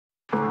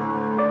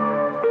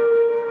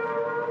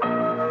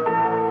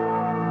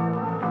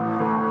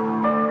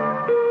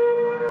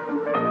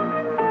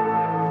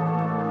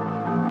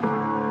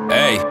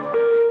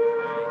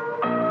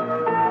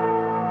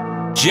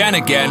Jen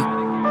again.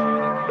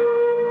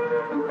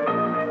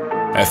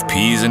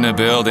 FP's in the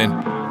building.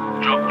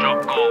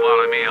 Drop gold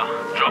while I'm here.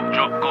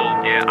 Drop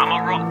gold. Yeah, I'ma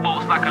rock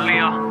boats like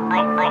Aaliyah.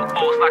 Rock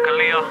boats like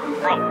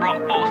Aaliyah.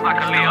 Rock boats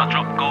like Aaliyah.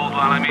 Drop gold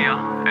while I'm here.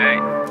 Hey,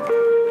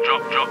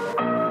 drop.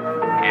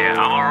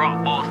 Yeah, I'ma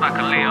rock boats like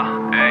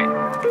Aaliyah. Hey,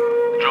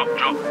 drop.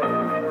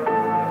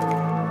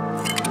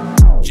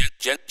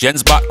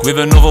 Jen's back with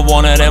another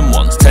one of them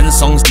ones. 10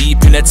 songs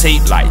deep in the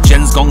tape, like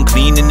Jen's gone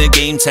clean in the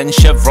game. 10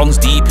 chevrons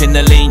deep in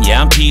the lane.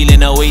 Yeah, I'm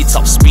peeling away,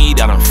 top speed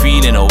and I'm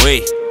feeling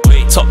away.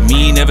 Top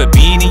me, never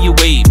been in your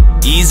wave.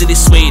 Easily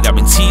swayed, I've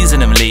been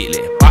teasing them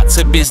lately. Back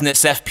to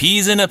business,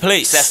 FP's in a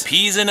place.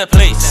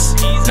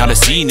 Now the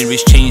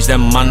scenery's changed,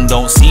 them man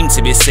don't seem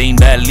to be sane.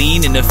 They're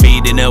leaning and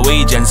fading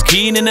away. Jen's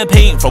keen in the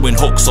paint, throwing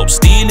hooks up,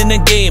 stealing the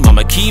game. I'm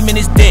a keen in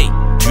his day,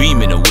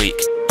 dreaming awake.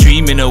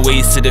 Dreaming of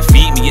ways to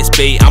defeat me, it's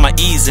bait. I'm at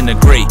ease in the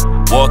grey,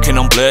 walking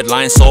on blurred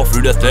lines, saw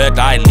through the third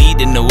eye,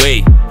 leading the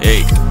way.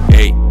 Hey,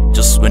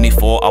 just when he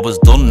thought I was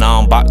done,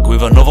 now I'm back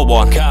with another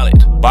one.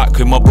 Khaled, back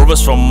with my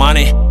brothers from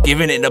Manny,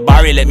 giving it the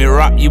Barry, let me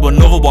rap you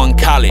another one.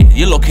 Khaled,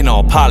 you're looking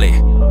all pally,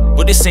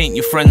 but this ain't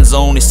your friend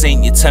zone, this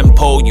ain't your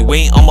tempo. You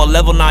ain't on my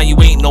level now, you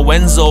ain't no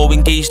Enzo.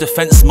 Engage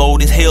defense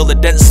mode, inhale the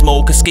dense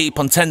smoke, escape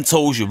on 10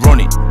 toes, you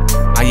run it.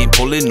 I ain't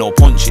pulling no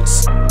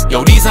punches.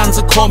 Yo, these hands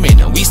are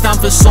coming and we stand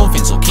for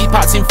something, so keep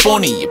acting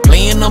funny. You're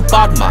playing a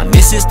bad man,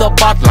 this is the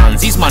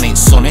Badlands, these man ain't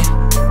sunny.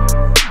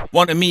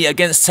 Wanted me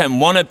against 10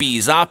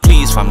 wannabes,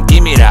 please fam,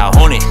 give me that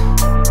honey.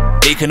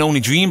 They can only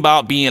dream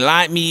about being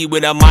like me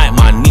with a mic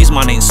man. These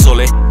man ain't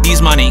sully,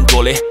 these man ain't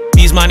gully.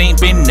 These man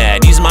ain't been there,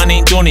 these man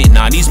ain't done it.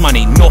 Nah, these man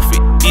ain't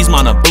nothing, these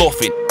man are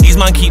bluffing. These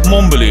man keep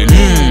mumbling,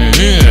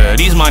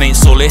 these man ain't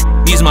sully,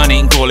 these man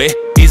ain't gully.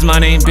 These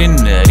man ain't been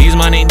there, these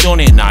man ain't done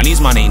it. Nah,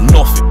 these man ain't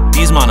nothing,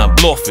 these man are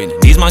bluffing.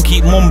 These man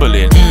keep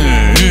mumbling,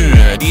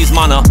 these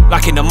man are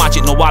lacking the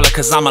magic, no walla,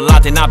 cause I'm a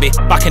lad in Abbey.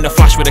 Back in the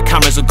flash where the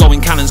cameras are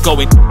going, cannons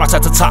going.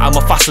 Rat-tat-tat, I'm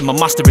a faster, I'm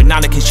mastering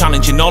Anakin's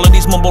challenging all of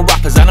these mumble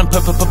rappers, and I'm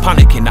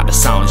panicking at the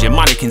sounds. Yeah,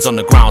 mannequins on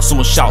the ground,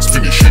 someone shouts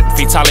finish it.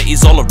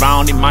 Fatalities all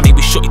around, in money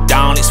we shut it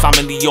down. It's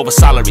family over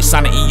salary,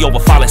 sanity over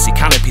fallacy,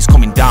 canopies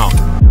coming down.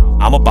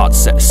 I'm about to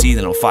set the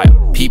ceiling on fire.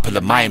 People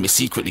admire me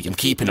secretly, I'm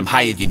keeping them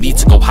higher. You need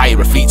to go higher,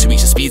 a fleet to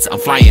reach the speeds that I'm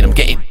flying. I'm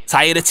getting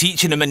tired of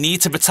teaching them, I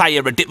need to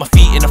retire. I dip my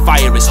feet in the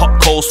fire, it's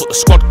hot coals, what the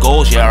squad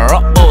goes. Yeah, I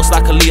rock boats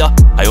like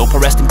Aaliyah. I hope I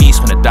rest in peace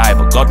when I die,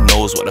 but God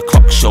knows what the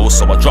clock shows.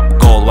 So I drop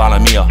gold while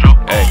I'm here. Drop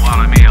gold while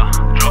I'm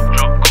here.